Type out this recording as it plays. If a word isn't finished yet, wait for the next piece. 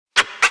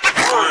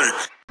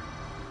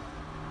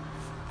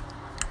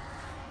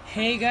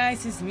Hey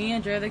guys, it's me,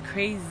 Andrea the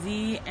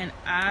Crazy, and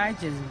I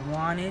just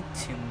wanted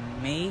to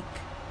make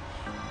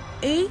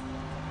a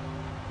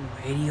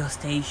radio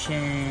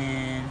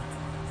station.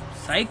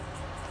 Psych,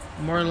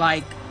 more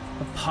like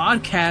a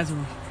podcast,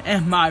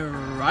 am I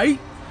right?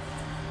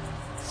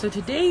 So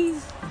today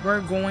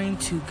we're going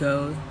to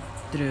go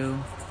through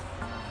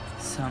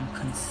some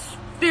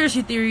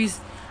conspiracy theories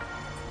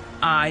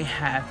I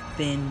have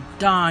been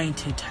dying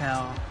to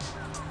tell.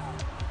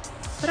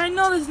 But I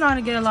know this is not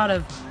going to get a lot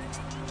of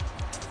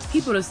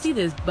people to see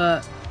this,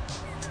 but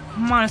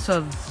might as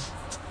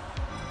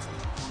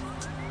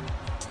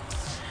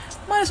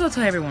well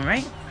tell everyone,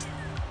 right?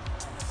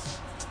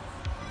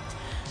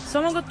 So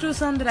I'm gonna go through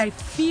some that I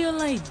feel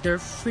like they're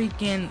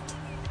freaking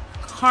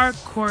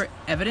hardcore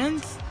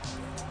evidence.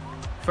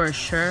 For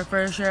sure.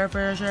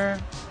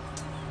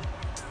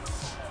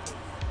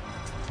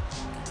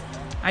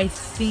 I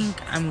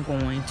think I'm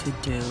going to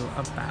do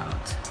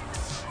about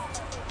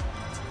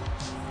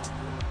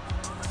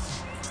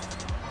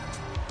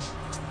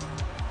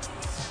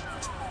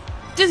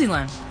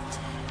Disneyland.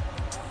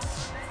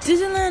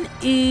 Disneyland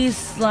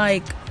is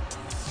like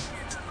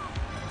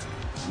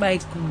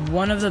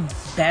one of the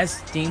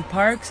best theme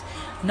parks.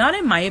 Not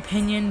in my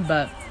opinion,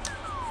 but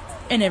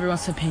in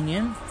everyone's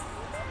opinion.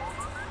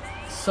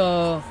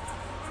 So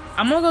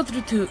I'm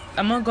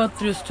gonna go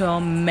through so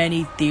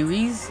many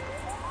theories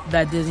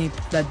that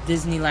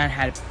Disneyland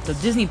had, the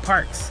Disney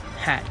parks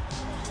had.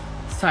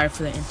 Sorry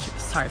for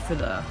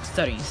the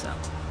stuttering stuff.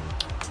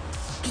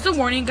 Just a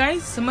warning,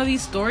 guys. Some of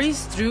these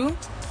stories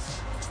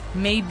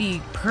may be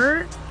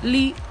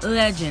purely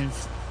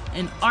legends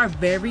and are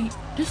very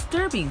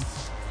disturbing.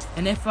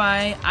 And if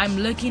I'm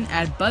looking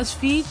at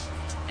BuzzFeed,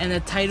 and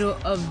the title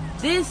of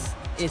this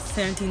is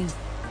 17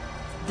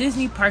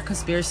 Disney Park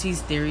Conspiracy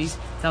Theories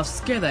that'll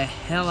scare the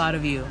hell out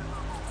of you.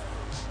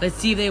 Let's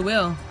see if they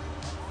will.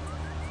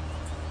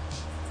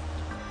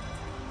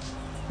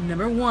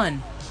 Number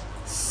 1.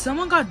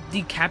 Someone got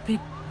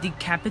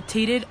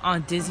decapitated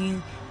on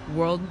Disney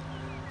World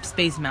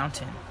Space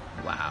Mountain.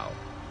 Wow.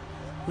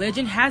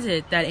 Legend has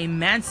it that a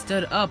man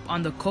stood up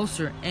on the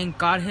coaster and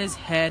got his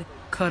head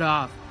cut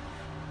off.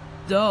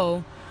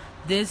 Though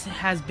this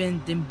has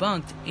been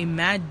debunked, a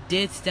man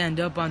did stand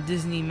up on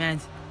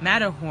Disneyland's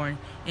Matterhorn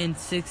in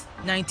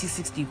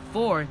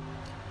 1964,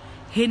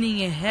 hitting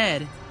his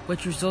head,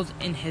 which resulted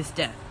in his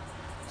death.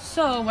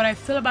 So what I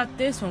feel about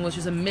this one was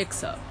just a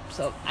mix-up.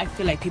 So I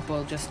feel like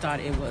people just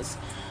thought it was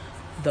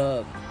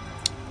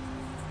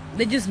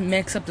they just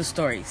mix up the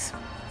stories.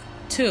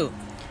 2.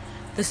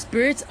 The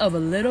spirits of a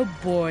little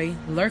boy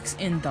lurks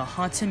in the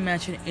Haunted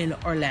Mansion in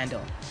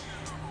Orlando.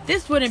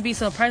 This wouldn't be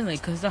surprising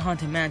because it's a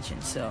Haunted Mansion,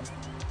 so.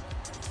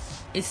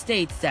 It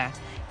states that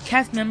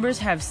cast members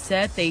have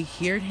said they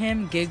heard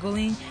him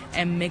giggling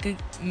and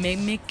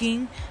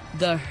mimicking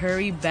the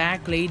hurry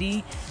back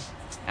lady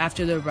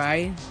after the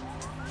ride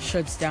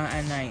shuts down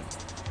at night.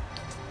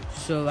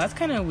 So that's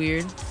kind of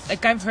weird.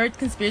 Like, I've heard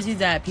conspiracies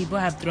that people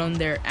have thrown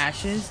their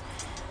ashes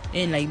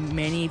in like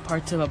many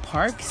parts of a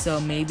park,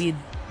 so maybe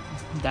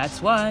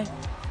that's why.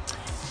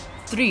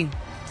 3.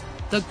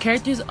 The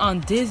characters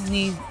on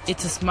Disney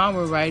It's a Small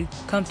World ride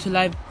come to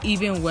life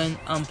even when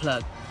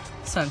unplugged.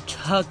 Some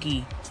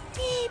Chucky.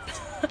 Beep.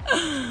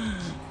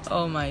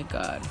 Oh my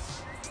god.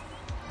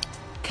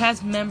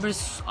 Cast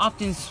members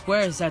often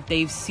swears that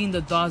they've seen the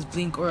dolls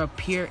blink or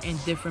appear in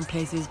different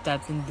places than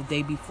the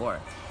day before.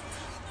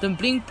 The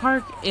blink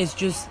part is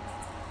just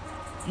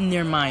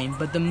near mine,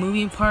 but the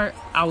moving part,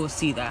 I will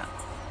see that.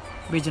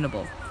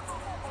 Reasonable.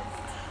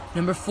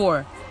 Number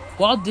 4.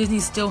 Walt Disney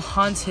still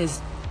haunts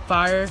his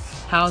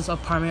firehouse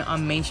apartment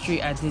on Main Street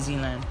at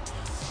Disneyland.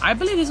 I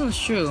believe this one's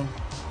true.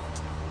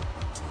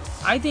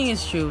 I think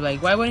it's true.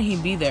 Like, why wouldn't he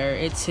be there?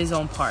 It's his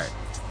own part.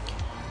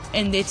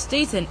 And it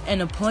states that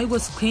an employee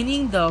was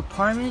cleaning the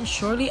apartment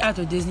shortly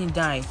after Disney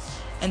died,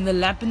 and the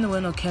lamp in the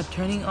window kept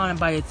turning on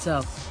by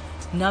itself.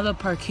 Now the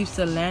park keeps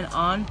the lamp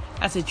on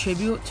as a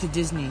tribute to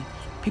Disney.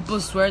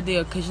 People swear they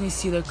occasionally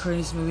see the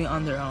curtains moving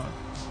on their own.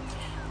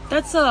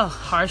 That's a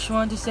harsh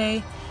one to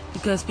say,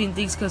 because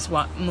things could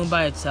move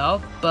by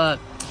itself, but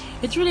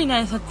it's really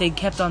nice that they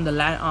kept on the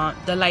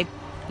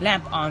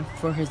lamp on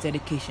for his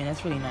dedication.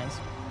 That's really nice.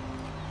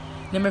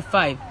 Number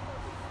 5.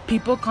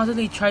 People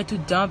constantly try to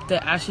dump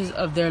the ashes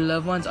of their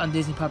loved ones on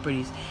Disney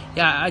properties.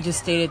 Yeah, I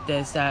just stated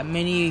this, that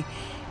many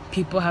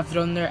people have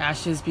thrown their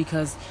ashes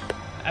because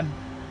I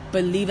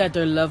believe that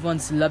their loved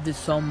ones loved it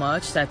so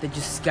much that they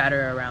just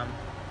scatter around.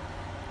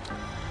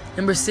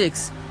 Number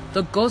 6.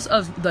 The ghost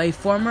of a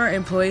former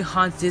employee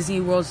haunts Disney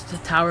World's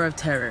Tower of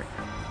Terror.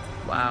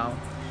 Wow.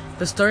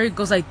 The story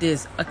goes like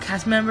this. A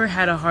cast member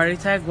had a heart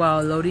attack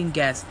while loading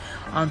guests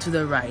onto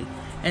the ride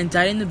and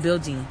died in the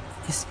building.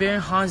 His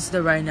spirit haunts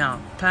the ride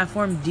now.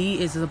 Platform D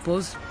is a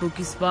supposed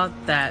spooky spot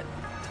that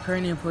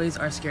current employees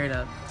are scared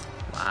of.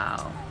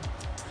 Wow.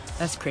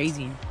 That's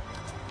crazy.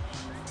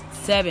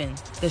 7.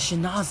 The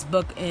Chanel's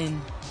book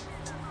in.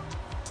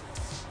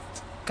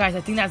 Guys,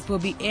 I think that will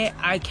be it.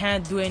 I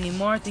can't do it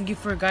anymore. Thank you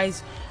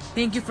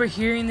for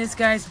hearing this,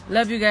 guys.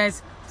 Love you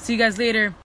guys. See you guys later.